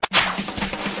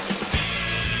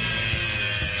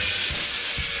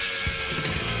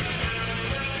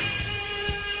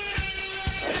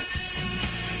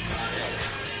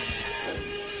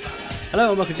Hello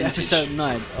and welcome to episode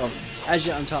 9 of As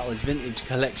Yet Untitled's Vintage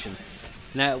Collection.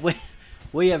 Now,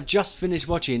 we have just finished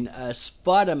watching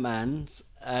Spider-Man's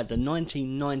the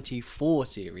 1994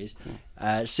 series,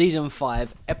 Season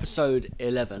 5, Episode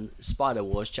 11,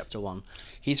 Spider-Wars, Chapter 1.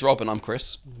 He's Rob and I'm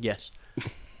Chris. Yes.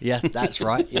 Yeah, that's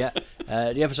right, yeah.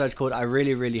 The episode's called I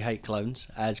Really, Really Hate Clones.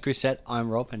 As Chris said, I'm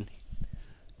Rob and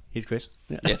he's Chris.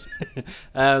 Yes.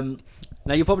 Now,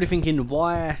 you're probably thinking,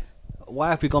 why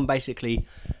have we gone basically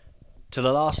to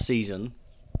the last season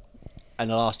and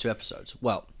the last 2 episodes?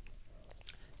 Well,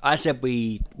 I said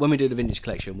when we do the Vintage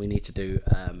Collection, we need to do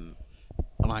an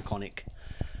iconic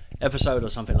episode or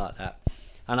something like that.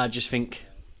 And I just think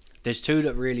there's 2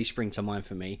 that really spring to mind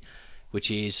for me,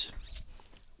 which is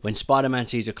when Spider-Man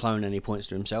sees a clone and he points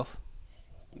to himself.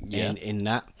 Yeah. In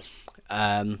that.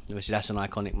 Obviously, that's an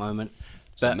iconic moment.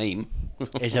 It's a meme.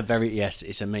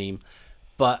 It's a meme.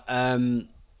 But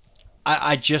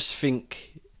I just think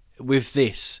with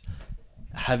this,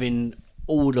 having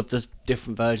all of the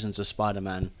different versions of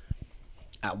Spider-Man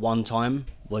at one time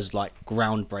was like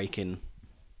groundbreaking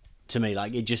to me.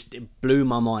 Like it blew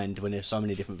my mind when there's so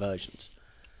many different versions.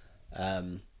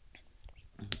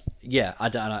 Yeah,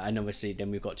 and obviously then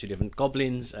we've got 2 different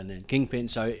goblins and then Kingpin.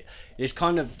 So this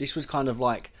was kind of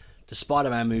like the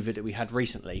Spider-Man movie that we had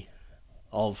recently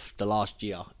of the last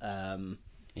year.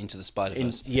 Into the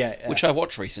Spider-Verse. Which I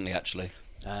watched recently, actually.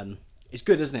 It's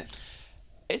good, isn't it?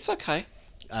 It's okay.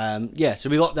 So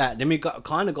we got that. Then we got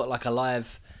like a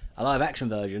live action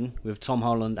version with Tom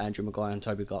Holland, Andrew Maguire,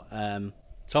 and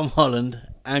Tom Holland,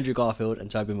 Andrew Garfield,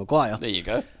 and Tobey Maguire. There you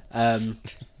go.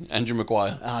 Andrew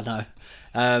Maguire. I know.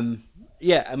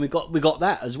 And we got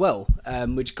that as well,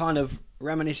 which kind of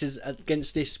reminisces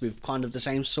against this with kind of the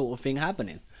same sort of thing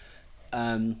happening.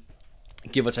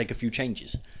 Give or take a few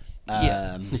changes.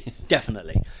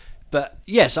 Definitely. But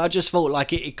yes, I just thought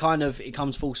like it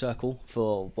comes full circle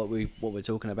for what we're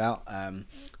talking about.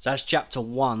 So that's chapter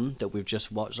 1 that we've just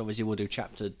watched. Obviously, we'll do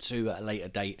chapter 2 at a later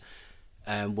date,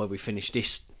 where we finish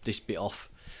this bit off.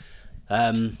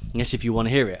 Yes, if you want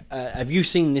to hear it. Have you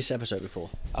seen this episode before?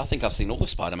 I think I've seen all the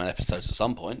Spider-Man episodes at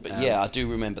some point, but I do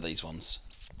remember these ones.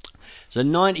 So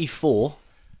 94.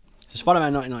 So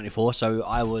Spider-Man 1994. So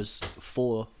I was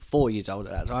 4 years old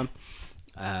at that time.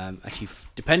 Actually,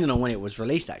 depending on when it was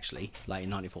released, actually, like in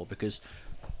 94, because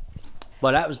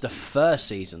that was the first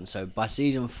season. So by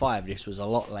season 5, this was a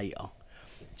lot later.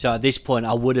 So at this point,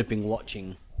 I would have been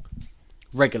watching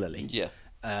regularly. Yeah.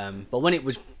 But when it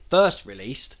was first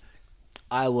released,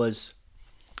 I was,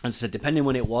 as I said, depending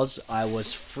when it was, I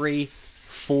was 3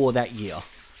 for that year,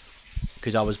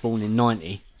 because I was born in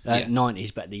 90s,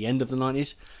 but at the end of the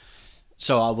 90s.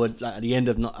 So I would, like, at the end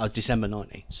of December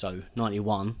 90, so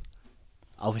 91.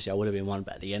 Obviously, I would have been 1,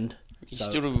 but at the end. You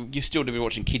still would have been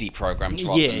watching kiddie programs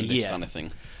rather than this kind of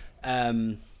thing.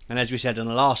 And as we said in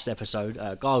the last episode,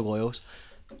 Gargoyles,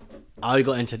 I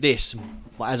got into this,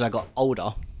 but as I got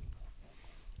older,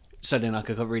 so then I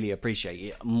could really appreciate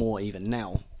it more even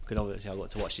now, because obviously I got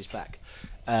to watch this back.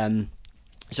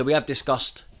 So we have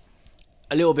discussed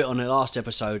a little bit on the last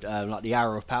episode, like the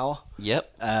Hour of Power.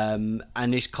 Yep. And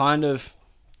this kind of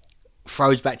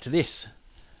throws back to this.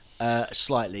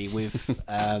 Slightly with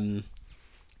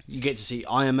you get to see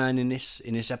Iron Man in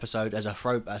this episode as a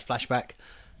flashback,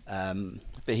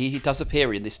 but he does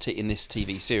appear in this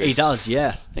TV series. He does,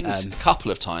 yeah. I think it's a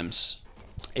couple of times.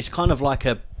 It's kind of like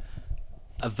a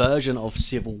version of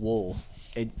Civil War.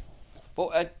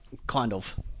 Kind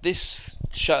of. This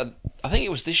show, I think it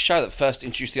was this show that first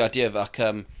introduced the idea of like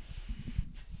a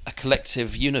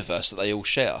collective universe that they all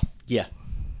share. Yeah.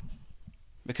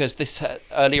 Because this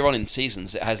earlier on in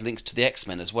seasons, it has links to the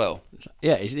X-Men as well.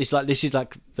 Yeah, it's like this is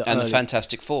like the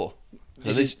Fantastic Four. So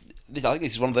I think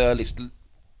this is one of the earliest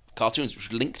cartoons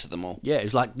which link to them all. Yeah,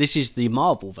 it's like this is the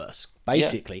Marvel verse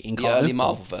basically in the early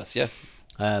Marvel verse. Yeah.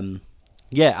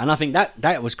 Yeah, and I think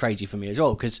that was crazy for me as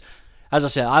well, because as I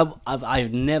said,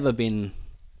 I've never been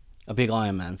a big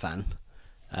Iron Man fan.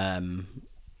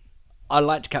 I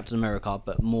liked Captain America,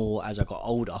 but more as I got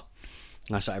older,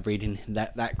 and I started reading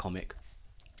that comic.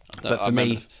 But for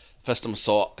me, the first time I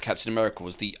saw Captain America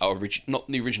was the not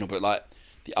the original, but like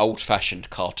the old-fashioned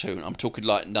cartoon. I'm talking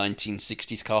like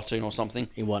 1960s cartoon or something.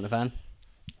 You weren't a fan?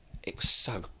 It was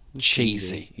so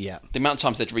cheesy. Yeah. The amount of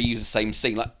times they'd reuse the same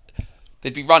scene, like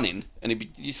they'd be running, and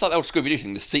it's like the old Scooby-Doo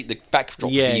thing. The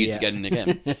backdrop would be used again and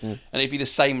again, and it'd be the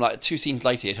same. Like 2 scenes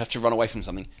later, he'd have to run away from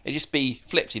something. It'd just be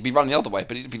flipped. He'd be running the other way,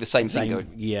 but it'd be the same thing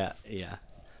going. Yeah.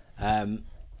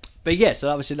 But yeah, so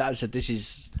obviously, like I said, this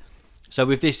is. So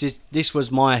with this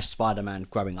was my Spider-Man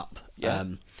growing up. Yeah.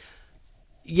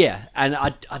 Yeah, and I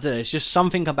don't know. It's just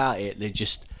something about it that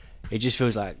it just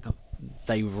feels like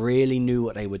they really knew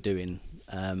what they were doing.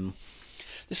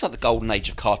 This is like the golden age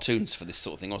of cartoons for this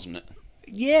sort of thing, wasn't it?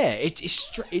 Yeah,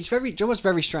 it's very, it was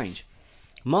very strange.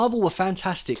 Marvel were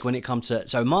fantastic when it comes to,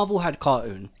 so Marvel had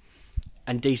cartoon,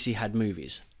 and DC had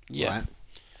movies. Yeah.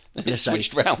 Right? It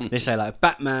switched round. They say like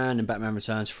Batman and Batman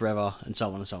Returns Forever, and so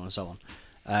on and so on and so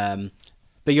on.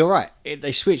 But you're right,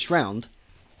 they switched round,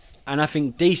 and I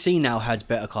think DC now has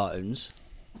better cartoons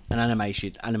and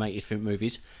animated film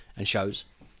movies and shows,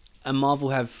 and Marvel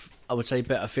have, I would say,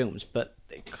 better films, but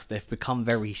they've become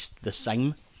very the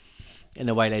same in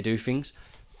the way they do things.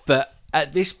 But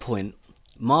at this point,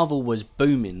 Marvel was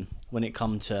booming when it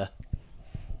come to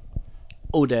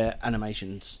all their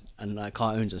animations and like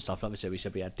cartoons and stuff. Like we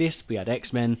said we had this, we had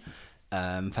X-Men,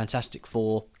 Fantastic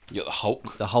Four. You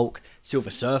got the Hulk. Silver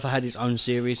Surfer had his own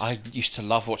series. I used to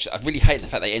love watching. I really hate the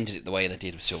fact they ended it the way they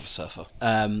did with Silver Surfer.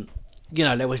 You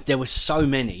know, there was so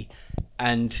many,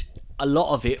 and a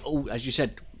lot of it, all, as you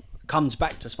said, comes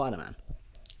back to Spider-Man.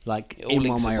 Like It all in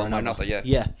links one way in or one way or another. another,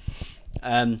 yeah.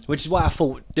 Which is why I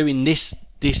thought doing this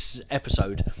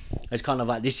episode is kind of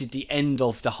like, this is the end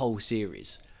of the whole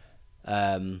series.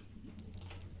 As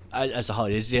a whole,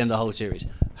 it's the end of the whole series.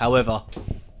 However,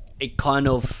 it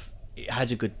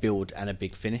has a good build and a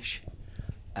big finish.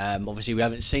 Obviously, we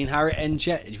haven't seen how it ends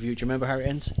yet. Do you remember how it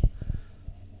ends?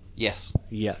 Yes.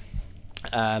 Yeah.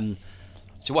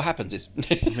 So what happens is...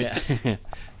 Yeah.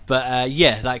 But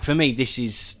yeah, like for me, this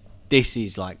is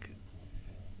like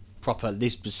proper.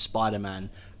 This was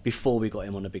Spider-Man before we got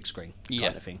him on the big screen,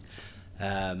 kind of thing.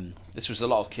 This was a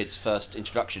lot of kids' first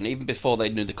introduction, even before they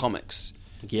knew the comics.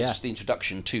 Yeah. This was the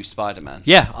introduction to Spider-Man.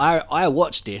 Yeah, I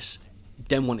watched this,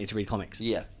 then wanted to read comics.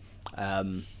 Yeah.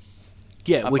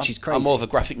 Which is crazy. I'm more of a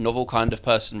graphic novel kind of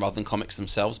person rather than comics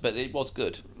themselves, but it was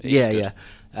good. It is good.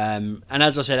 And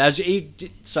as I said,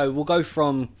 so we'll go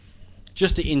from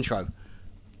just the intro.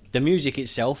 The music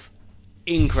itself,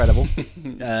 incredible.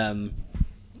 I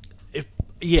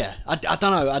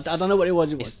don't know. I don't know what it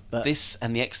was. But this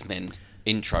and the X-Men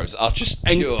intros are just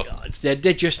pure.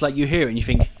 They're just like, you hear it and you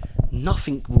think,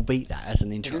 nothing will beat that as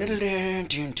an intro.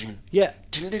 Yeah.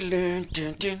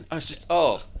 It's just,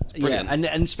 brilliant. Yeah, and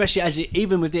especially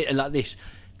even with it like this,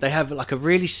 they have like a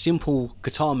really simple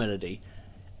guitar melody,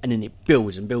 and then it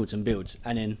builds and builds and builds,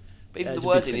 and then. But even the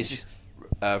wording is just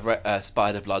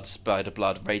spider blood,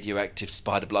 radioactive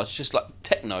spider blood. It's just like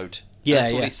technode. Yeah,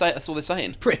 that's all they're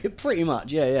saying. Pretty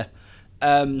much, yeah.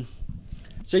 So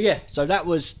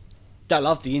I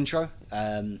loved the intro.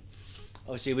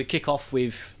 Obviously, we kick off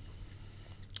with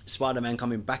Spider-Man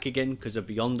coming back again because of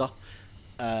Beyonder.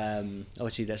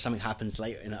 Obviously, there's something happens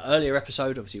later in an earlier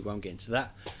episode. Obviously, we won't get into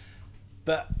that.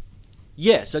 But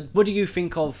yeah, so what do you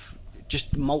think of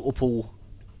just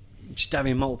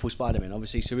having multiple Spider-Men?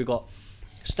 Obviously, so we've got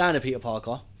standard Peter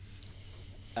Parker.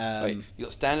 You've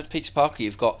got standard Peter Parker.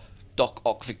 You've got Doc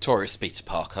Ock Victorious Peter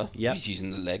Parker. Yep. He's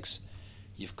using the legs.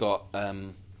 You've got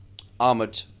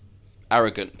armoured,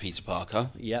 arrogant Peter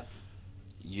Parker. Yep.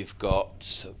 You've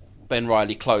got Ben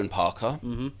Reilly clone Parker.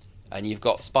 Mm-hmm. And you've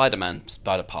got Spider-Man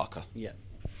Spider Parker. Yeah.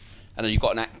 And then you've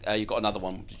got another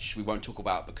one which we won't talk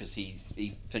about because he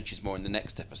finishes more in the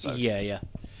next episode. Yeah.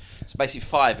 So basically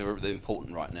 5 are really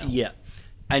important right now. Yeah.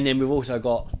 And then we've also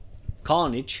got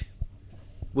Carnage,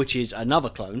 which is another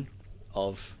clone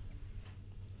of...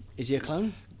 Is he a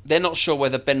clone? They're not sure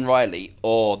whether Ben Reilly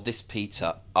or this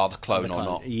Peter are the clone or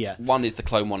not. Yeah. One is the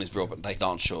clone, one is real, but they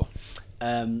aren't sure.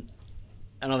 And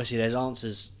obviously there's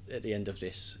answers at the end of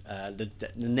this, the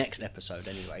next episode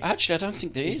anyway. Actually, I don't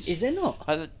think there is. Is there not?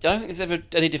 I don't think there's ever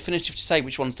any definitive to say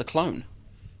which one's the clone.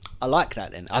 I like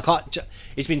that then. I can't.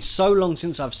 It's been so long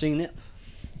since I've seen it.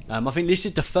 I think this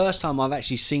is the first time I've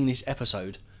actually seen this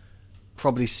episode,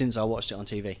 probably since I watched it on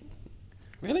TV.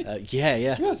 Really? Yeah.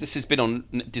 Yes, this has been on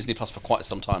Disney Plus for quite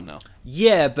some time now.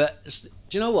 Yeah, but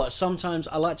do you know what? Sometimes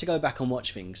I like to go back and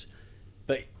watch things,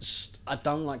 but I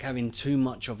don't like having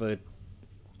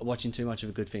watching too much of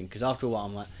a good thing, because after a while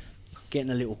I'm like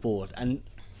getting a little bored. And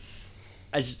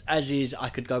as is, I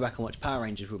could go back and watch Power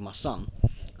Rangers with my son,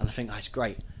 and I think it's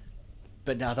great.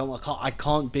 But now I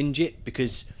can't binge it,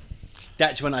 because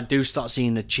that's when I do start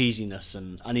seeing the cheesiness,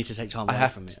 and I need to take time away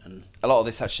from it. And a lot of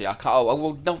this actually, I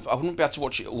wouldn't be able to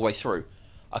watch it all the way through.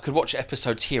 I could watch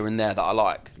episodes here and there that I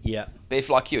like. Yeah. But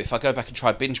if I go back and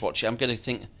try binge watch it, I'm going to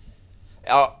think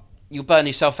you'll burn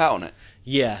yourself out on it.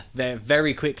 Yeah, they're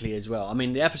very quickly as well. I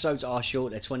mean, the episodes are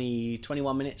short. They're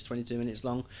 21 minutes, 22 minutes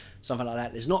long, something like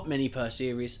that. There's not many per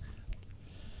series,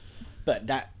 but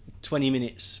that 20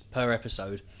 minutes per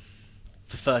episode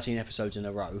for 13 episodes in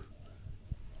a row.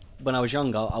 When I was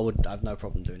younger, I would have no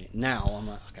problem doing it. Now, I'm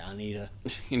like, okay, I need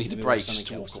you need a break just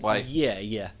to walk away.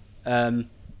 Yeah.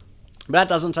 But that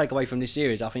doesn't take away from this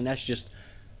series. I think that's just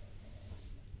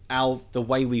the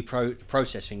way we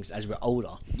process things as we're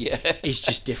older. Yeah. It's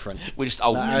just different. We're just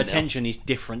old Our now. attention is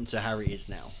different to how it is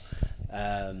now.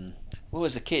 Well,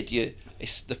 as a kid,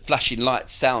 it's the flashing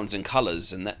lights, sounds, and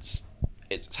colours, and it's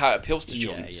how it appeals to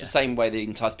children. It's the same way they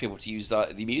entice people to use the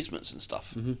amusements and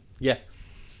stuff. Mm-hmm. Yeah.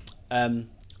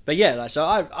 But yeah, so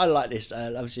I like this.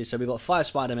 Obviously, so we've got 5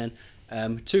 Spider-Men,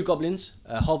 2 Goblins,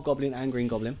 Hobgoblin and Green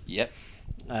Goblin. Yep.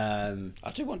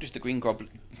 I do wonder if the Green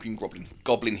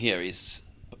Goblin here is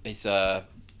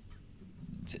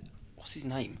what's his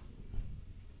name?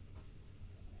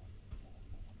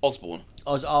 Osborn.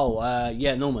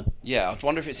 Yeah, Norman. Yeah, I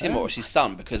wonder if it's him or it's his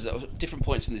son, because at different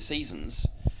points in the seasons,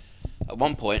 at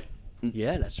one point,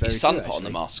 yeah, that's very his son true, put on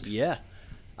the mask. Yeah,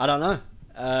 I don't know.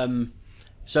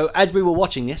 So as we were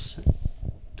watching this,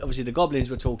 obviously the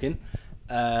Goblins were talking,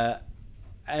 and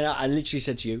I literally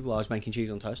said to you while I was making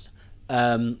cheese on toast,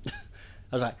 I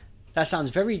was like, that sounds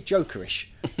very Jokerish.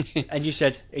 And you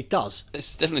said, it does.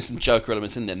 There's definitely some Joker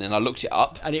elements in there, and then I looked it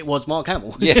up. And it was Mark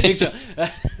Hamill. Yeah.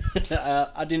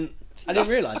 I didn't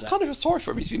realise that. I kind of feel sorry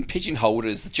for him. He's been pigeonholed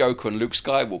as the Joker and Luke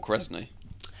Skywalker, hasn't he?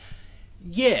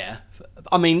 Yeah.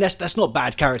 I mean, that's not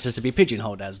bad characters to be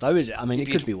pigeonholed as, though, is it? I mean,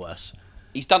 it could be worse.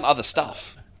 He's done other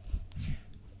stuff.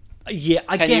 Yeah,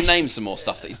 I guess. Can you name some more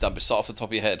stuff that he's done, besides off the top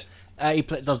of your head? He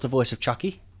does the voice of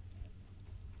Chucky.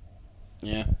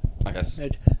 Yeah, I guess.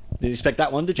 Did you expect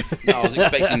that one, did you? No, I was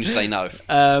expecting you to say no.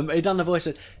 He done the voice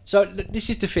of... So, this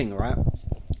is the thing, right?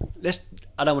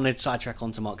 I don't want to sidetrack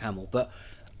onto Mark Hamill, but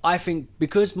I think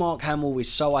because Mark Hamill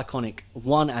is so iconic,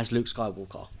 one, as Luke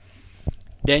Skywalker,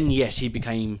 then, yes, he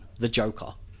became the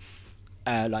Joker.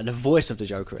 Like, the voice of the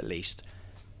Joker, at least.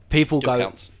 People Still go...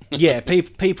 counts. Yeah,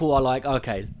 people are like,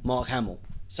 okay, Mark Hamill.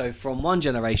 So, from one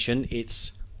generation,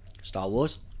 it's Star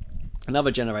Wars. Another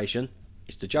generation,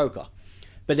 it's the Joker.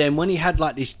 But then when he had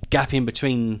like this gap in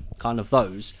between kind of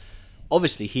those,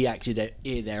 obviously he acted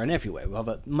here, there and everywhere,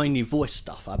 with mainly voice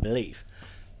stuff, I believe.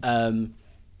 But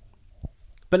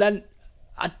then,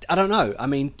 I don't know. I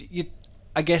mean,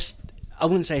 I guess I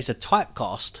wouldn't say it's a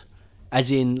typecast,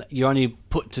 as in you're only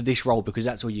put to this role because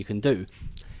that's all you can do.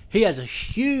 He has a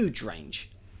huge range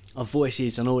of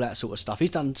voices and all that sort of stuff. He's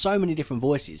done so many different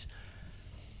voices.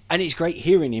 And it's great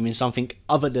hearing him in something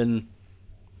other than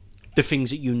the things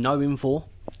that you know him for.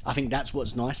 I think that's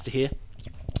what's nice to hear.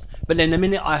 But then the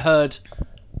minute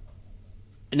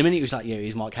he was like, yeah,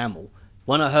 he's Mark Hamill,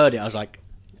 when I heard it, I was like,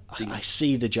 I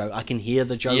see the joke. I can hear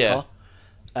the Joker.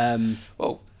 Yeah.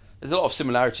 Well, there's a lot of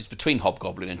similarities between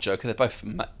Hobgoblin and Joker. They're both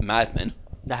madmen.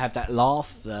 They have that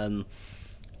laugh, the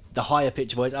higher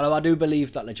pitch voice. Although I do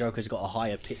believe that the Joker's got a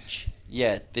higher pitch.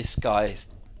 Yeah, this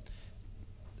guy's...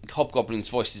 Hobgoblin's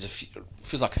voice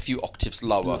feels like a few octaves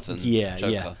lower than Joker.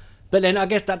 Yeah. But then I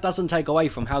guess that doesn't take away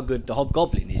from how good the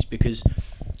Hobgoblin is, because,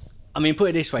 I mean, put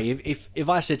it this way, if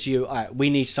I said to you, all right, we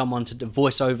need someone to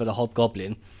voice over the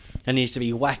Hobgoblin, and needs to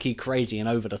be wacky, crazy, and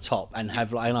over the top, and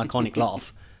have like an iconic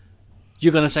laugh,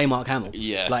 you're going to say Mark Hamill.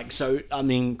 Yeah. Like, so, I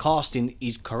mean, casting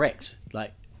is correct.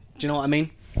 Like, do you know what I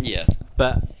mean? Yeah.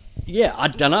 But, yeah, I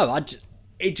don't know.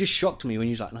 It just shocked me when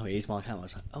you was like, no, it is Mark Hamill. I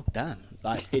was like, oh, damn.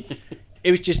 Like,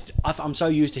 it was just, I'm so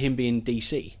used to him being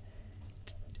DC.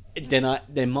 Then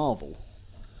Marvel.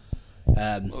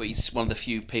 Well, he's one of the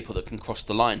few people that can cross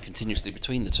the line continuously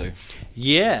between the two.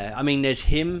 Yeah, I mean, there's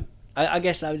him. I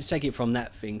guess I would take it from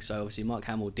that thing. So obviously, Mark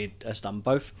Hamill has done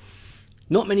both.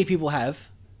 Not many people have,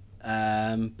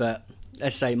 but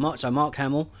let's say Mark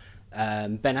Hamill,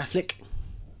 Ben Affleck,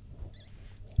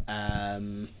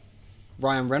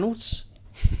 Ryan Reynolds.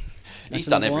 He's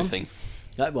done everything.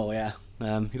 Well, yeah,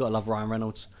 you got to love Ryan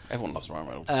Reynolds. Everyone loves Ryan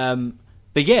Reynolds.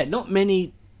 But yeah, not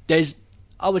many. There's,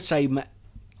 I would say,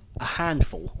 a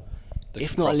handful,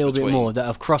 if not a little bit more, that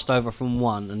have crossed over from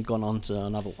one and gone on to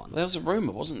another one. There was a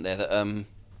rumour, wasn't there, that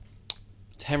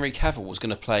Henry Cavill was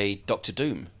going to play Doctor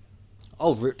Doom.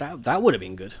 Oh, that would have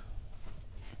been good.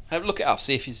 Look it up,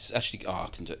 see if he's actually... Oh, I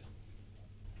can do it.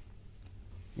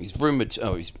 He's rumoured...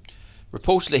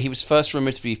 reportedly, he was first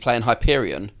rumoured to be playing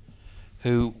Hyperion,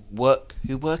 who work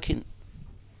in...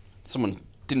 Someone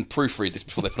didn't proofread this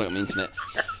before they put it on the internet.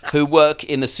 who work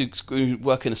in the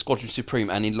Squadron Supreme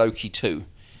and in Loki 2.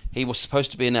 He was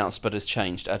supposed to be announced, but has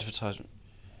changed. Advertisement.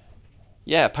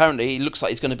 Yeah, apparently it looks like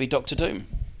he's going to be Doctor Doom.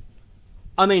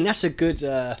 I mean, that's a good...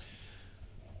 that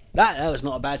was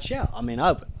not a bad shout. I mean,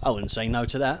 I wouldn't say no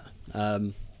to that. But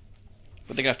they're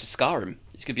going to have to scar him.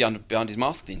 He's going to be behind his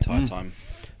mask the entire time.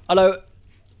 Although,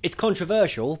 it's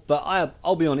controversial, but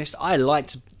I'll be honest, I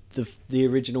liked the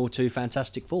original 2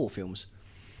 Fantastic Four films.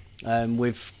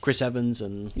 With Chris Evans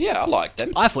and... Yeah, I liked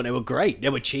them. I thought they were great. They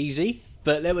were cheesy,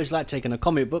 But it was like taking a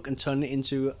comic book and turning it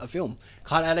into a film,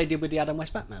 kind of how they did with the Adam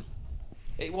West Batman.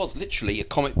 It was literally a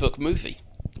comic book movie.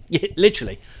 Yeah,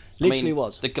 literally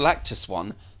was. The Galactus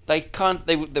one. They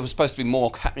there was supposed to be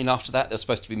more happening after that. There was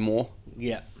supposed to be more.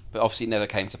 Yeah. But obviously it never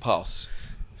came to pass.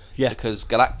 Yeah. Because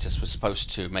Galactus was supposed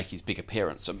to make his big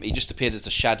appearance. He just appeared as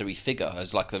a shadowy figure,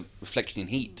 as like a reflection in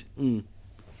heat. Mm.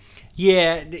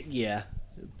 Yeah.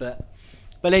 But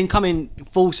then coming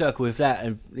full circle with that,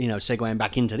 and segueing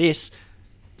back into this,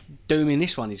 Doom in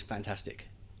this one is fantastic.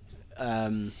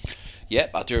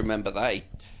 Yep, I do remember that.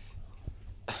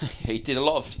 He did a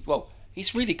lot of. Well,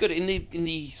 he's really good in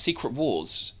the Secret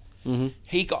Wars. Mm-hmm.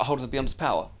 He got a hold of the Beyonder's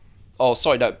power. Oh,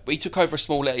 sorry, no. He took over a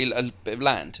small a bit of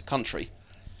land, a country,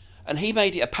 and he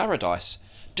made it a paradise.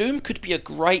 Doom could be a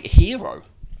great hero.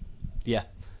 Yeah.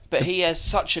 But he has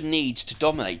such a need to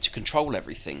dominate, to control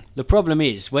everything. The problem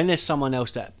is when there's someone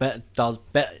else that does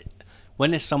better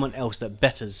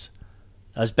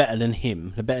than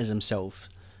him, that betters himself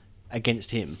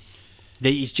against him, that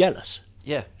he's jealous.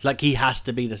 Yeah. Like he has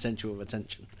to be the centre of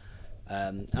attention.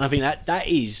 And I think that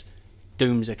is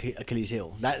Doom's Achilles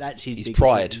heel. That's his big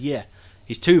pride. Thing. Yeah.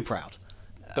 He's too proud.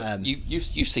 But you've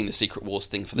seen the Secret Wars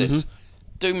thing for this. Mm-hmm.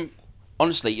 Doom,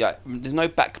 honestly, there's no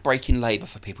back-breaking labour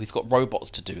for people. He's got robots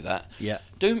to do that. Yeah.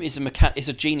 Doom is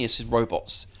a genius with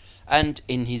robots, and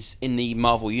in the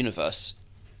Marvel universe,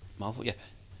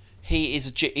 he's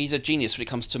a genius when it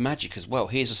comes to magic as well.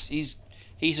 He's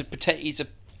a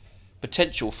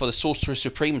potential for the Sorcerer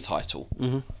Supreme title.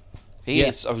 Mm-hmm. He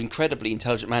is an incredibly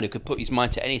intelligent man who could put his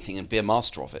mind to anything and be a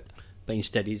master of it. But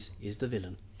instead, he's the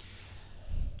villain.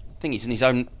 Thing is, in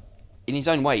his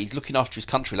own way, he's looking after his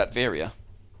country, Latveria,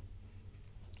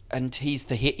 and he's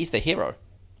the hero.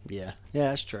 Yeah,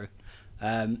 that's true.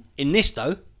 In this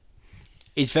though,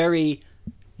 he's very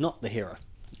not the hero.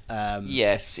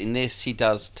 Yes, in this he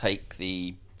does take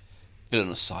the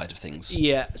villainous side of things.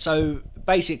 Yeah, so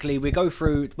basically we go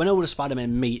through when all the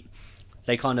Spider-Men meet,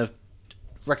 they kind of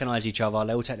recognise each other.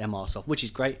 They all take their masks off, which is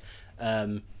great.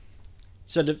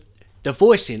 So the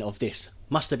voicing of this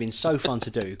must have been so fun to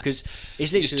do because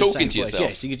it's literally just talking the to same voice. yourself.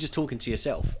 Yeah, so you're just talking to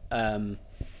yourself,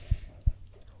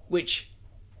 which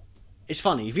is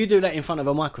funny. If you do that in front of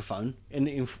a microphone,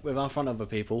 in front of other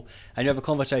people, and you have a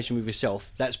conversation with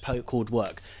yourself, that's called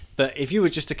work. But if you were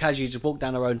just to casually just walk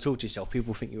down the road and talk to yourself,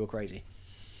 people think you were crazy.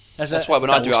 That's why when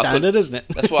I do it, standard, isn't it?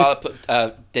 That's why I put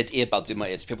dead earbuds in my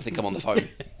ears. People think I'm on the phone.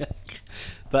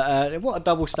 But what a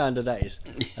double standard that is.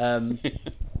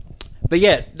 But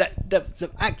yeah, the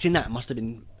acting that must have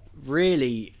been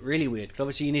really, really weird because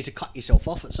obviously you need to cut yourself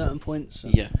off at certain points.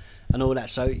 And all that.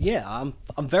 So yeah,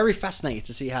 I'm very fascinated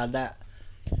to see how that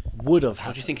would have happened.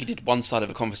 How do you think he did one side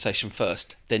of a conversation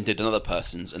first, then did another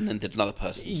person's, and then did another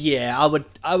person's? Yeah,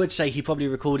 I would say he probably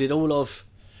recorded all of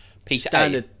Peter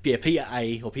standard. A. Yeah, Peter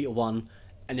A or Peter 1,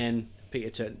 and then Peter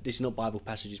 2. This is not Bible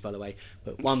passages, by the way,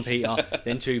 but 1 Peter,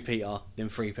 then 2 Peter, then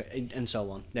 3, and so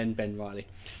on. Then Ben Reilly.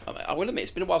 I will admit,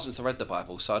 it's been a while since I read the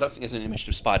Bible, so I don't think there's any mention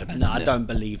of Spider-Man. No, I don't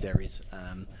believe there is.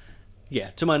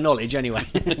 Yeah, to my knowledge, anyway,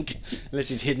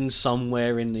 unless it's hidden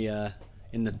somewhere in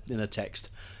the text.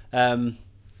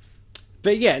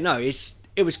 But yeah, no,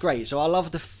 it was great. So I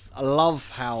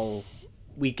love how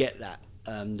we get that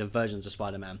the versions of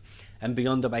Spider-Man, and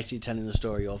Beyonder basically telling the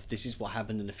story of this is what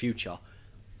happened in the future.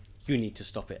 You need to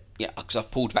stop it. Yeah, because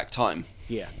I've pulled back time.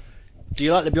 Yeah. Do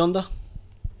you like the Beyonder?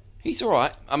 He's all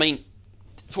right. I mean,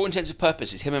 for all intents and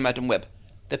purposes, him and Madam Web,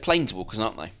 they're planeswalkers,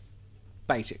 aren't they?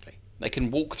 Basically. They can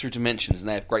walk through dimensions and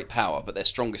they have great power, but they're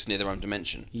strongest near their own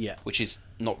dimension. Yeah. Which is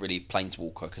not really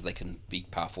planeswalker because they can be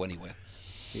powerful anywhere.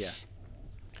 Yeah.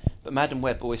 But Madam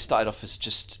Web always started off as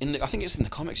just I think it's in the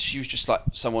comics. She was just like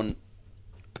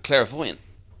a clairvoyant.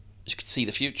 She could see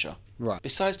the future. Right.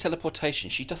 Besides teleportation,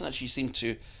 she doesn't actually seem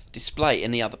to display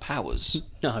any other powers.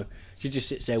 No, she just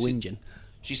sits there whinging.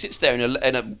 She sits there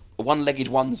in a one-legged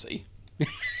onesie.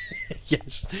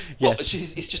 Yes. Well,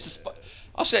 it's just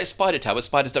I'll say it's spider tail, but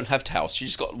spiders don't have tails. She's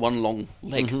just got one long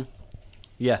leg. Mm-hmm.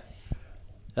 Yeah.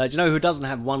 Do you know who doesn't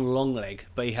have one long leg,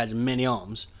 but he has many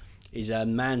arms? Is a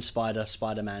man spider,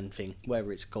 Spider-Man thing,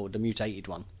 whatever it's called, the mutated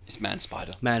one. It's man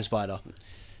spider. Man spider.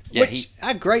 Yeah,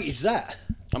 how great is that?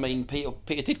 I mean, Peter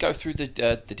did go through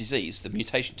the disease, the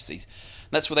mutation disease.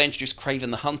 And that's where they introduced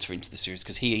Kraven the Hunter into the series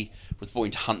because he was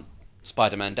born to hunt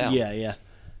Spider-Man down. Yeah.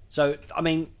 So I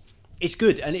mean, it's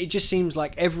good, and it just seems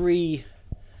like every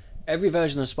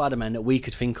version of Spider-Man that we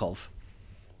could think of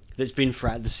that's been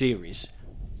throughout the series,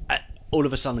 all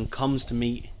of a sudden comes to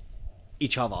meet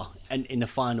each other and in the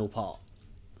final part.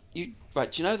 Do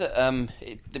you know that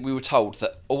that we were told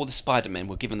that all the Spider-Men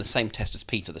were given the same test as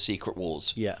Peter, the Secret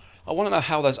Wars? Yeah. I want to know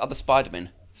how those other Spider-Men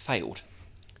failed.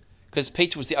 Because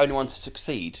Peter was the only one to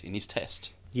succeed in his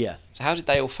test. Yeah. So how did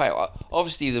they all fail?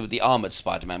 Obviously, the armoured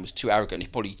Spider-Man was too arrogant. He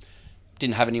probably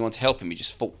didn't have anyone to help him. He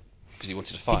just fought because he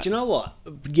wanted to fight. Do you know what?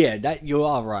 Yeah, that you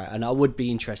are right, and I would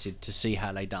be interested to see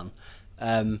how they done.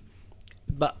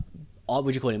 But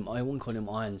would you call him? I wouldn't call him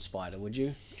Iron Spider, would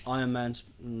you? Iron Man's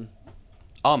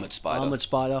Armoured Spider. Armored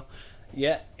Spider.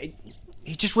 Yeah,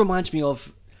 he just reminds me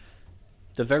of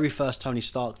the very first Tony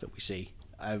Stark that we see.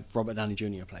 Robert Downey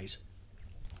Jr. plays.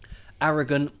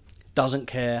 Arrogant, doesn't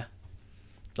care.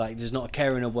 Like, there's not a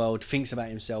care in the world. Thinks about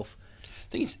himself.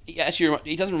 Thing is,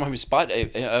 he doesn't remind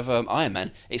me of Iron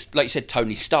Man. It's like you said,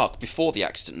 Tony Stark before the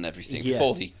accident and everything,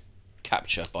 before the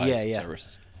capture by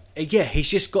terrorists. Yeah, he's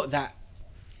just got that.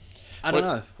 I don't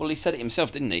know. Well, he said it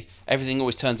himself, didn't he? Everything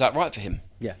always turns out right for him.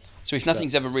 Yeah. So if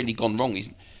nothing's ever really gone wrong,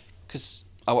 because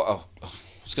I was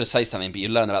going to say something, but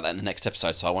you'll learn about that in the next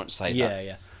episode, so I won't say that.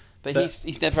 Yeah. But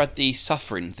he's never had the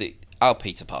suffering that our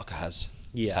Peter Parker has.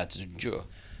 Yeah. He's had to endure.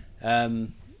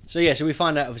 So we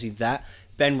find out obviously that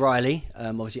Ben Reilly,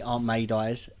 obviously Aunt May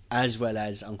dies, as well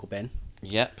as Uncle Ben.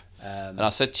 Yep. And I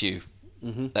said to you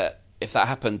that if that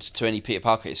happened to any Peter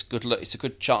Parker, it's a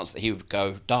good chance that he would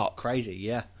go dark. Crazy,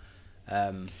 yeah.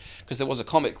 Because there was a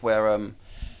comic where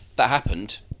that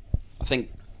happened. I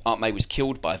think Aunt May was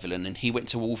killed by a villain, and he went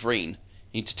to Wolverine.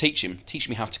 You need to teach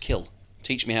me how to kill,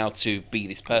 teach me how to be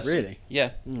this person. Really?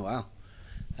 Yeah. Oh, wow.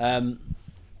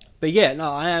 But yeah,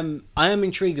 no, I am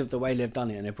intrigued of the way they've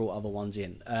done it, and they brought other ones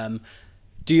in.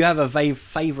 Do you have a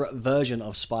favourite version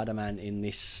of Spider-Man in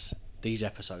these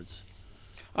episodes?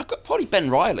 I've got probably Ben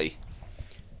Reilly,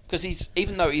 because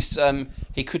even though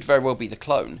he could very well be the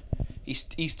clone,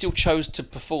 he still chose to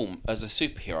perform as a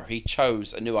superhero. He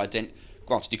chose a new identity.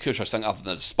 Granted, he could have chose something other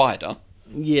than a spider.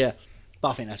 Yeah, but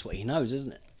I think that's what he knows,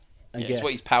 isn't it? It's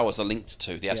what his powers are linked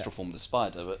to, the astral form of the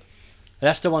spider. But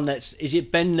that's the one is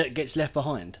it Ben that gets left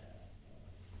behind?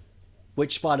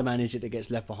 Which Spider-Man is it that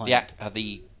gets left behind?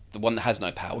 The one that has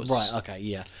no powers. Right, okay,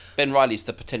 yeah. Ben Reilly's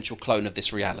the potential clone of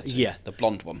this reality. Yeah. The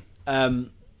blonde one.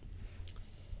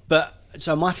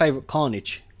 So my favourite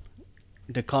Carnage,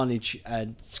 the Carnage,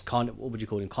 what would you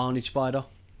call him? Carnage Spider?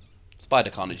 Spider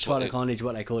Carnage. Carnage,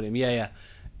 what they call him, yeah.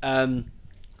 Do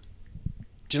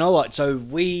you know what? So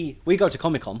we go to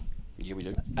Comic-Con. Yeah, we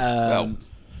do.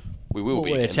 We will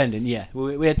be. We're attending, yeah.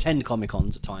 We attend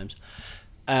Comic-Cons at times.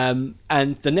 And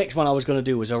the next one I was going to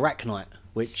do was Arachnite,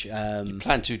 which... you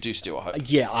plan to do still, I hope.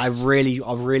 Yeah, I really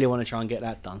want to try and get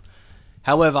that done.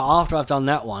 However, after I've done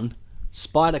that one,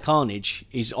 Spider Carnage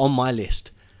is on my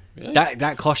list. Really?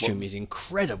 That costume is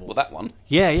incredible. Well, that one?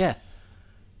 Yeah.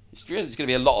 It's going to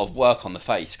be a lot of work on the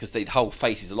face, because the whole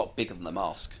face is a lot bigger than the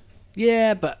mask.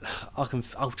 Yeah, but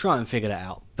I'll try and figure that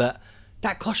out. But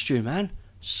that costume, man,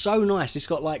 so nice. It's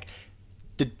got like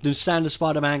the standard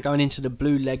Spider-Man going into the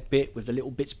blue leg bit with the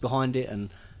little bits behind it,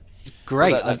 and it's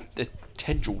great. Well, they're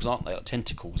tendrils, aren't they? Like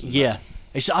tentacles. Yeah.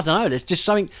 I don't know. There's just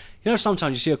something.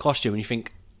 Sometimes you see a costume and you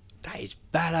think that is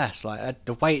badass. Like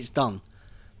the way it's done,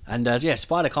 and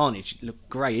Spider Carnage looked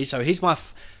great. So he's my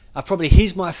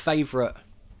favourite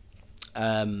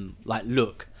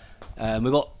look.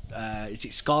 We got is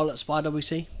it Scarlet Spider we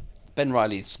see? Ben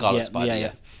Reilly's Scarlet Spider,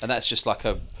 yeah. And that's just like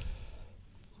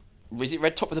is it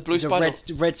red top with a blue spider?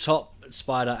 Red top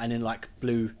spider and then like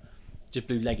blue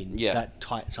legging, that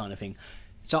tight kind of thing.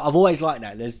 So I've always liked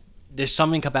that. There's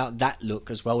something about that look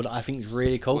as well that I think is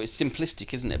really cool. Well, it's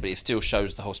simplistic, isn't it? But it still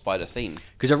shows the whole spider theme.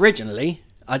 Because originally,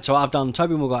 I've done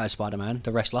Tobey Maguire's Spider-Man,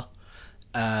 the wrestler.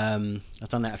 I've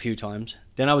done that a few times.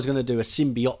 Then I was going to do a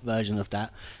symbiote version of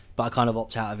that, but I kind of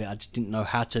opted out of it. I just didn't know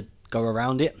how to go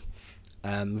around it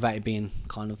without it being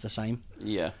kind of the same.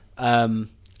 Yeah.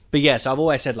 But yeah, so I've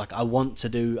always said I want to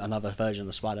do another version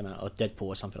of Spider-Man or Deadpool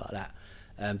or something like that.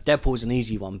 Deadpool's an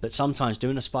easy one, but sometimes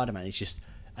doing a Spider-Man is just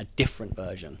a different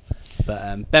version.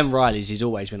 But Ben Reilly's has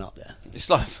always been up there. It's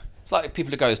like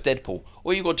people who go as Deadpool.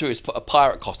 All you got to do is put a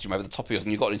pirate costume over the top of yours,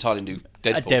 and you've got an entirely new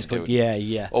Deadpool.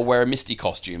 Yeah. Or wear a Misty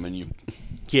costume, and you.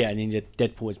 Yeah, and then your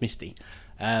Deadpool is Misty.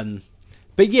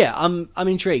 But yeah, I'm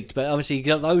intrigued. But obviously,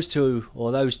 those two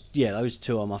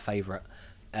are my favourite.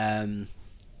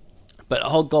 But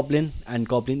Hobgoblin and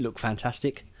Goblin look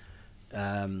fantastic,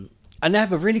 and they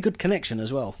have a really good connection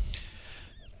as well.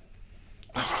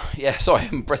 Yeah, sorry,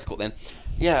 I'm breath caught then.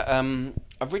 Yeah,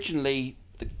 originally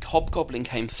the Hobgoblin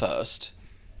came first.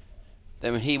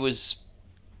 Then when he was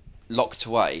locked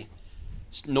away,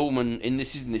 Norman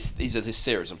these are this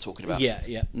series I'm talking about.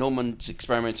 Yeah. Norman's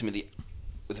experimenting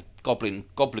with a goblin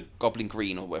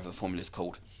green or whatever the formula is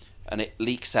called, and it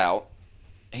leaks out.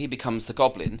 He becomes the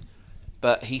Goblin,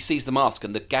 but he sees the mask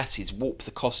and the gases warp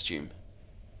the costume.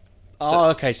 Oh,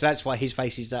 okay. So that's why his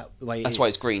face is that way. That's why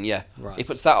it's green. Yeah. Right. He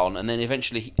puts that on, and then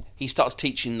eventually he starts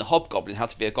teaching the Hobgoblin how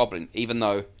to be a goblin, even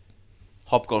though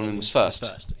Hobgoblin was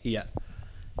first. Yeah.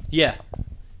 Yeah.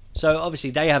 So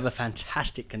obviously they have a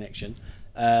fantastic connection.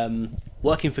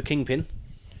 Working for Kingpin,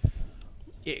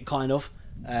 it kind of.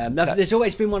 There's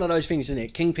always been one of those things, isn't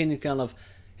it? Kingpin kind of,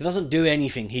 he doesn't do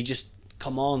anything. He just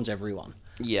commands everyone.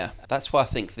 Yeah, that's why I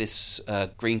think this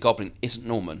Green Goblin isn't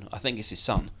Norman. I think it's his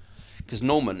son. Because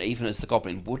Norman, even as the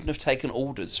Goblin, wouldn't have taken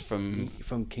orders from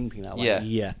Kingpin that way. Yeah.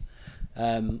 Yeah.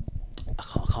 I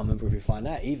can't remember if we find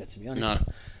out either, to be honest.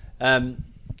 No.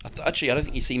 Actually, I don't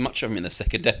think you see much of him in the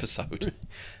second episode.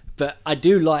 But I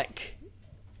do like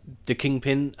the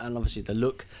Kingpin and obviously the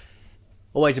look.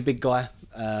 Always a big guy.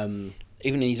 Even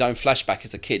in his own flashback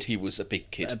as a kid, he was a big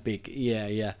kid.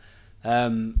 Yeah.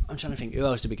 I'm trying to think, who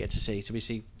else did we get to see? Did we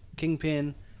see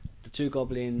Kingpin, the two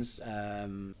Goblins,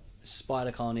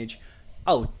 Spider Carnage?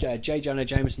 Oh, J. Jonah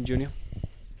Jameson Jr.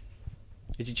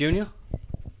 Is he Junior?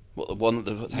 What, the one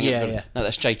that... Yeah. No,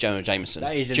 that's J. Jonah Jameson.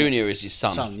 That is, Junior is his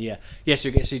son. Yeah. Yeah, so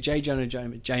we get to see J. Jonah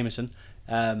Jameson.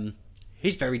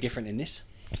 He's very different in this.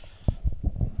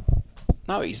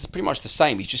 No, he's pretty much the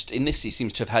same. He's just... In this, he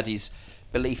seems to have had his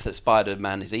belief that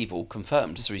Spider-Man is evil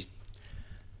confirmed. So he's...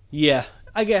 Yeah,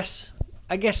 I guess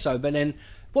so. But then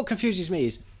what confuses me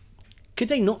is, could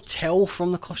they not tell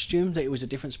from the costume that it was a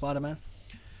different Spider-Man?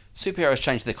 Superheroes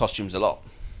change their costumes a lot.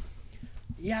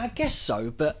 Yeah, I guess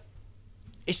so, but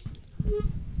it's...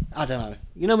 I don't know.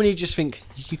 You know when you just think,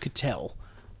 you could tell?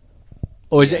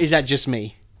 Or is that just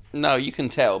me? No, you can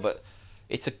tell, but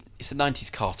it's a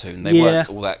 90s cartoon. They weren't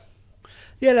all that...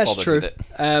 Yeah, that's true.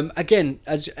 Again,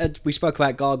 as we spoke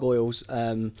about gargoyles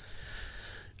on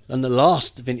the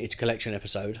last Vintage Collection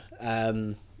episode,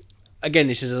 again,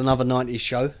 this is another 90s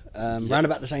show, around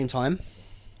about the same time.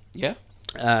 Yeah.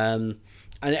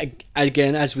 And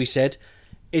again, as we said,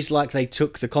 it's like they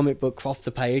took the comic book off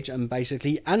the page and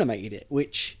basically animated it,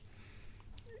 which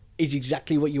is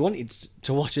exactly what you wanted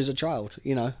to watch as a child.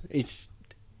 You know, it's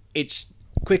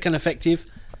quick and effective.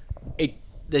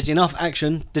 There's enough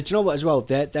action. Did you know what as well?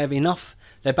 They have enough.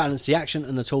 They balance the action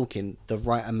and the talking the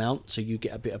right amount, so you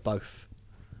get a bit of both,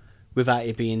 without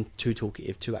it being too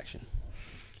talkative, too action.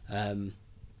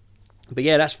 But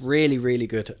yeah, that's really, really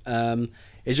good.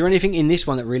 Is there anything in this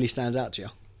one that really stands out to you?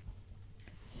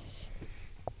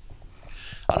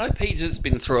 I know Peter's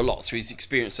been through a lot, so he's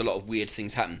experienced a lot of weird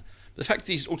things happen. But the fact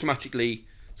that he's automatically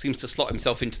seems to slot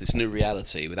himself into this new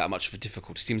reality without much of a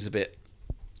difficulty seems a bit...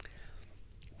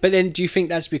 But then, do you think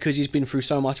that's because he's been through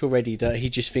so much already that he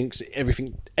just thinks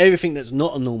everything that's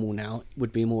not a normal now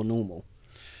would be more normal?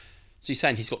 So you're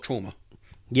saying he's got trauma?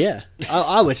 Yeah,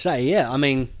 I would say, yeah. I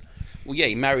mean... Well, yeah,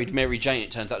 he married Mary Jane.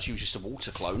 It turns out she was just a water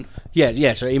clone.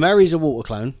 Yeah, so he marries a water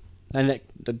clone and it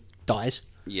dies.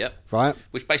 Yep. Right?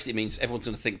 Which basically means everyone's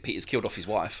going to think Peter's killed off his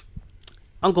wife.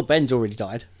 Uncle Ben's already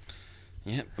died.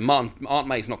 Yeah. Aunt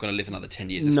May's not going to live another 10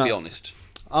 years, let's be honest.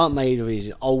 Aunt May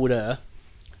is older.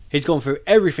 He's gone through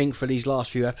everything for these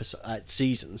last few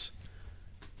seasons.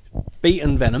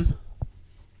 Beaten Venom.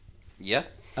 Yeah.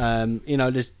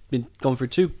 There's been gone through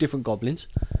 2 different goblins.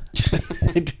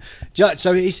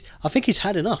 So I think he's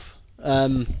had enough.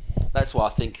 That's why I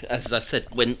think, as I said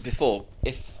before,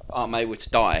 if Aunt May were to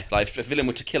die, like if a villain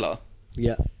were to kill her,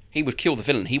 yeah, he would kill the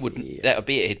villain. He wouldn't. Yeah. That would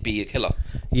be it. He'd be a killer.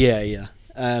 Yeah.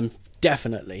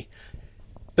 Definitely.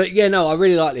 But yeah, no, I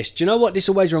really like this. Do you know what this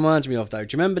always reminds me of, though?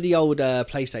 Do you remember the old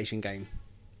PlayStation game?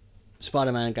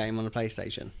 Spider-Man game on the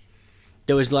PlayStation?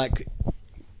 There was like...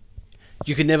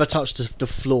 You could never touch the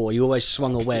floor. You always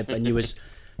swung a web and you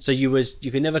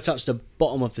could never touch the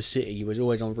bottom of the city. You was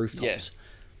always on rooftops.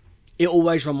 Yeah. It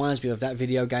always reminds me of that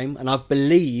video game, and I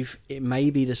believe it may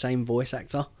be the same voice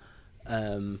actor.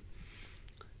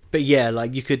 But yeah,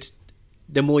 like you could...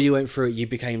 The more you went through it, you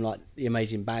became like the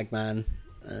Amazing Bagman.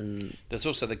 And there's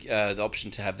also the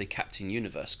option to have the Captain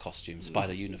Universe costume,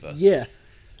 Spider Universe. Yeah.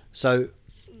 So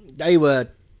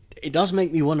it does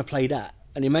make me want to play that,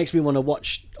 and it makes me want to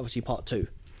watch obviously part 2.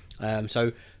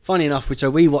 So funny enough,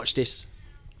 we watched this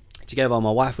together.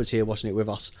 My wife was here watching it with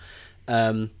us,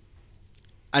 and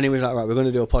it was like, right, we're going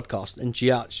to do a podcast, and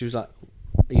she was like,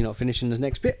 "Are you not finishing the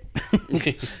next bit?"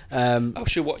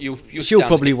 She'll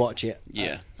probably watch it.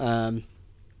 Yeah.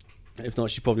 If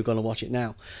not, she's probably going to watch it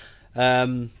now.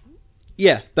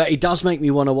 Yeah, but it does make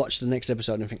me want to watch the next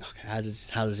episode and think, okay, how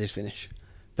does this finish?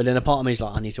 But then a part of me is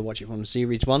like, I need to watch it from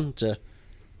series 1 to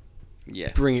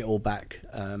bring it all back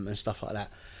and stuff like that.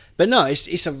 But no,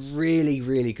 it's a really,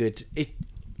 really good...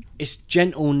 It's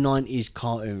gentle 90s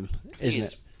cartoon, isn't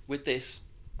it? With this,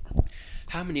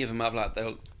 how many of them have like...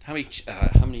 How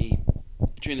many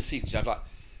during the season you have like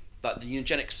like the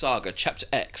Eugenics Saga, Chapter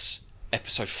X,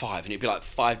 Episode 5, and it'd be like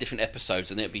 5 different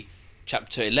episodes, and it'd be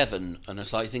Chapter 11, and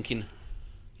it's like thinking,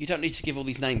 you don't need to give all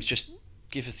these names, just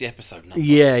give us the episode number.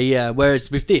 Yeah.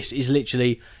 Whereas with this,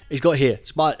 it's got here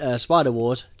Spider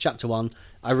Wars Chapter 1.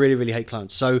 I really, really hate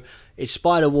clones. So it's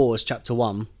Spider Wars Chapter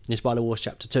 1 and Spider Wars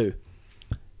Chapter 2.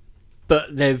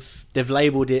 But they've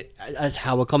labelled it as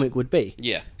how a comic would be.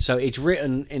 Yeah. So it's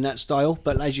written in that style,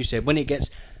 but as you said, when it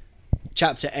gets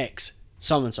Chapter X,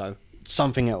 so and so,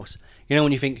 something else. You know,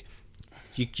 when you think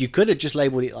you could have just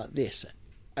labelled it like this,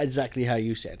 exactly how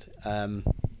you said.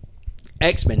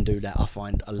 X-Men do that, I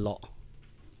find, a lot.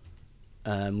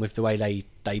 With the way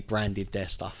they branded their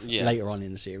stuff later on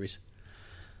in the series.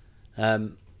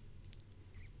 Chapter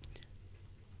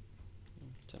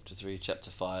 3, Chapter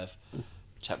 5,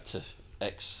 Chapter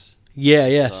X.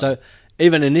 Yeah. So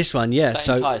even in this one, that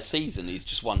entire season is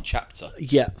just one chapter.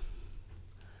 Yeah.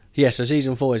 So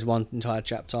season 4 is one entire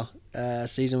chapter.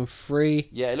 Season 3.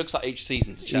 Yeah, it looks like each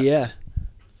season's a chapter. Yeah.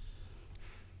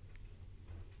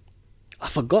 I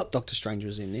forgot Doctor Strange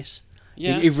was in this.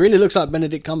 Yeah. It really looks like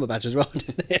Benedict Cumberbatch as well,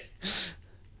 doesn't it?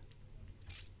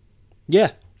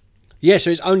 Yeah. So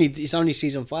it's only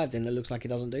season 5 then that looks like it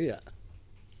doesn't do that.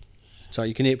 Sorry,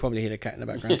 you can probably hear the cat in the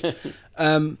background.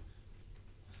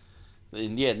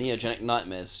 Neogenic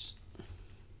Nightmares.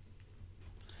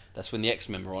 That's when the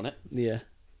X-Men were on it. Yeah.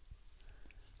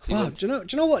 Wow, do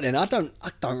you know what then? I don't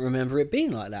remember it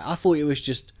being like that. I thought it was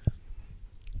just.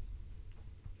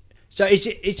 So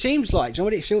it seems like, do you know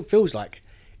what it feels like?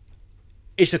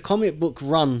 It's a comic book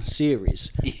run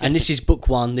series, and this is book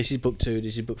 1, this is book 2,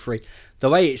 this is book 3. The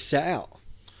way it's set out.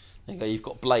 There you go. You've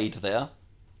got Blade there.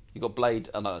 You've got Blade.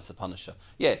 Oh no, that's the Punisher.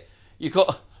 Yeah, you've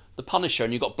got the Punisher,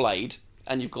 and you've got Blade,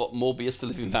 and you've got Morbius, the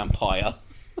living vampire.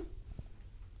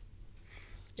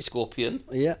 Scorpion.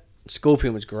 Yeah,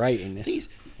 Scorpion was great in this. Please,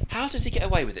 how does he get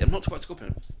away with it? I'm not talking about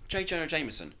Scorpion. J. Jonah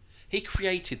Jameson. He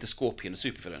created the Scorpion, a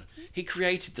supervillain. He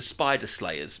created the Spider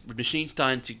Slayers, machines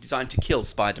designed to kill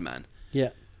Spider-Man. Yeah.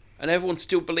 And everyone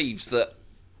still believes that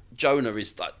Jonah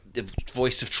is like the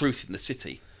voice of truth in the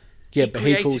city. Yeah, he but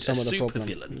he created caused some a of the problem.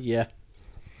 supervillain. Yeah.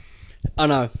 I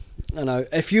know.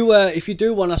 If you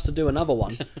do want us to do another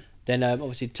one, then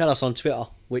obviously tell us on Twitter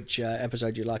which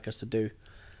episode you'd like us to do.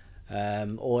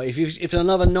 Or if it's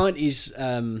another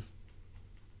 90s...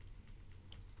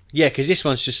 yeah, because this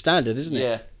one's just standard, isn't it?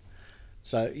 Yeah.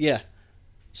 So, yeah.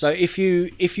 So if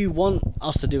you want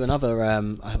us to do another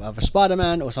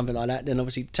Spider-Man or something like that, then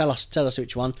obviously tell us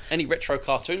which one. Any retro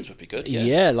cartoons would be good.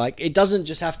 Yeah, like it doesn't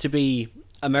just have to be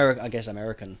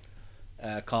American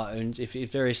cartoons.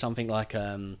 If there is something like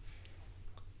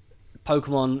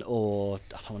Pokemon, or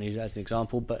I don't want to use it as an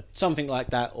example, but something like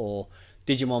that, or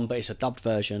Digimon, but it's a dubbed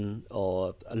version,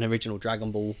 or an original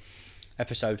Dragon Ball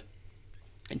episode.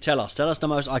 And tell us the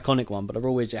most iconic one, but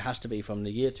it has to be from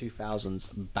the year 2000s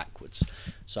backwards.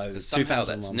 So somehow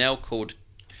that's now called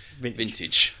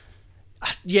vintage.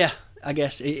 Yeah, I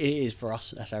guess it is for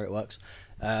us. That's how it works.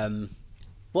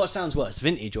 What sounds worse,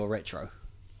 vintage or retro?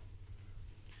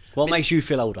 What makes you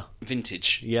feel older?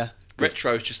 Vintage. Yeah.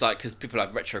 Retro is just like, because people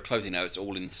have retro clothing now, it's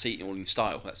all in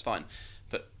style. That's fine.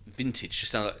 But vintage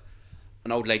just sounds like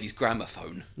an old lady's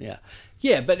gramophone. Yeah.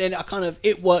 Yeah, but then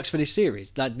it works for this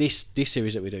series, like this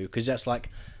series that we do, because that's like,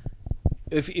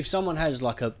 if someone has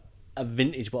like a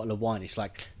vintage bottle of wine, it's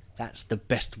like, that's the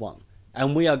best one.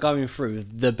 And we are going through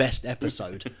the best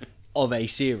episode of a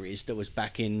series that was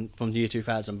back in from the year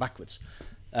 2000 backwards.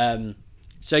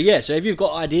 So if you've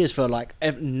got ideas for like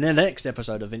the next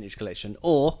episode of Vintage Collection,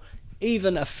 or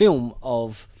even a film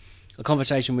of a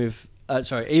conversation with,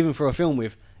 even for a film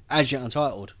with As Yet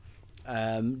Untitled,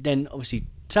 then obviously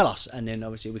tell us, and then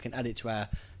obviously we can add it to our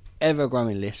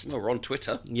ever-growing list. Well, we're on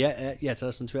Twitter. Yeah, tell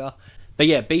us on Twitter. But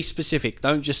yeah, be specific.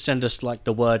 Don't just send us like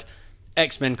the word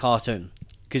X-Men cartoon,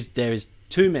 because there is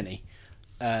too many,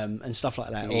 and stuff like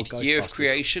that. We need year of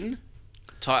creation.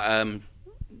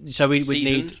 So we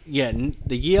need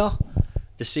the year,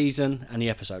 the season, and the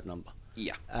episode number.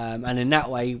 Yeah. And in that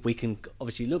way, we can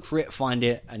obviously look for it, find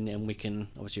it, and then we can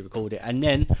obviously record it. And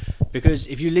then, because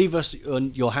if you leave us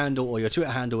on your handle or your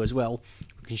Twitter handle as well,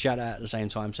 we can shout out at the same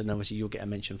time. So then obviously you'll get a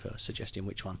mention for suggesting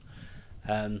which one.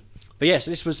 But yeah,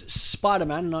 so this was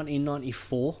Spider-Man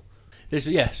 1994.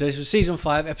 So this was season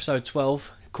 5, episode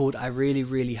 12, called I Really,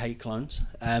 Really Hate Clones.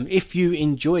 If you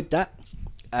enjoyed that,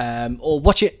 or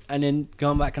watch it and then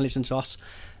go back and listen to us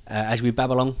as we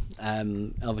babble on,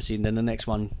 obviously then the next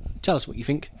one, tell us what you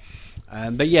think.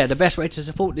 But yeah, the best way to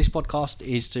support this podcast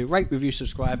is to rate, review,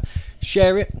 subscribe,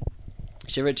 share it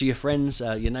to your friends,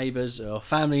 your neighbours or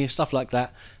family, stuff like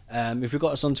that. If you've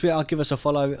got us on Twitter, give us a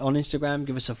follow. On Instagram,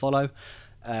 give us a follow.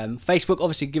 Facebook,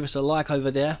 obviously, give us a like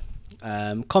over there.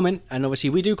 Comment, and obviously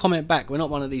we do comment back. We're not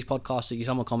one of these podcasts that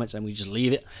someone comments and we just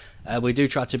leave it. We do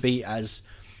try to be as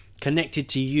connected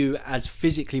to you as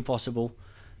physically possible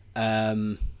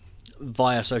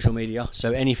via social media.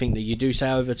 So anything that you do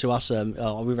say over to us,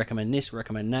 we recommend this, we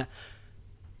recommend that,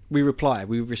 we reply,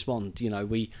 we respond. You know,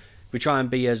 we try and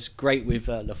be as great with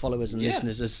the followers and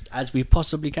listeners as we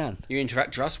possibly can. You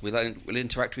interact with us, we'll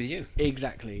interact with you.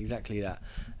 Exactly that.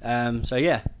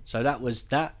 So that was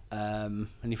that.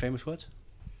 Any famous words?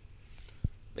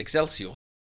 Excelsior.